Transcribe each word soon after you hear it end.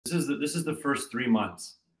This is the first 3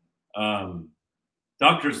 months.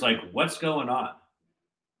 Doctor's like, what's going on?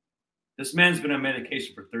 This man's been on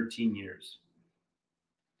medication for 13 years.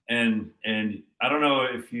 And I don't know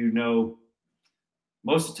if you know,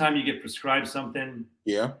 most of the time you get prescribed something.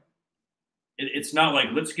 Yeah. It's not like,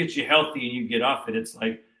 let's get you healthy and you get off it. It's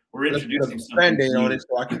like, we're introducing something Band-Aid on it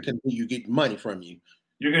so I can continue getting money from you.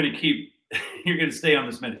 You're going to stay on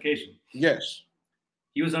this medication. Yes.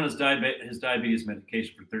 He was on his diabetes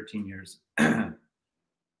medication for 13 years.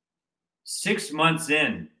 6 months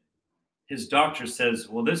in, his doctor says,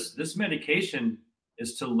 well, this medication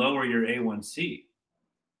is to lower your A1C.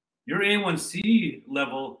 Your A1C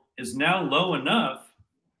level is now low enough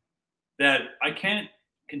that I can't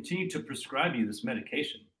continue to prescribe you this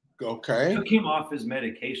medication. Okay. Took him off his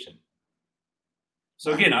medication.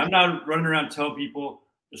 So again, I'm not running around telling people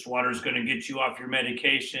this water is going to get you off your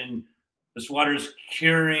medication. This water is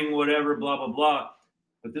curing whatever, blah, blah, blah.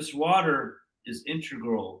 But this water is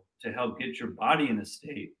integral to help get your body in a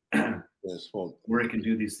state where it can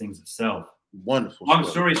do these things itself. Wonderful. Long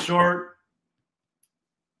story short,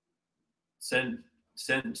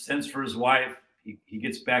 sends for his wife. He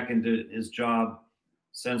gets back into his job,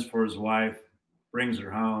 sends for his wife, brings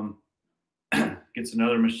her home, gets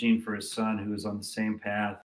another machine for his son who is on the same path.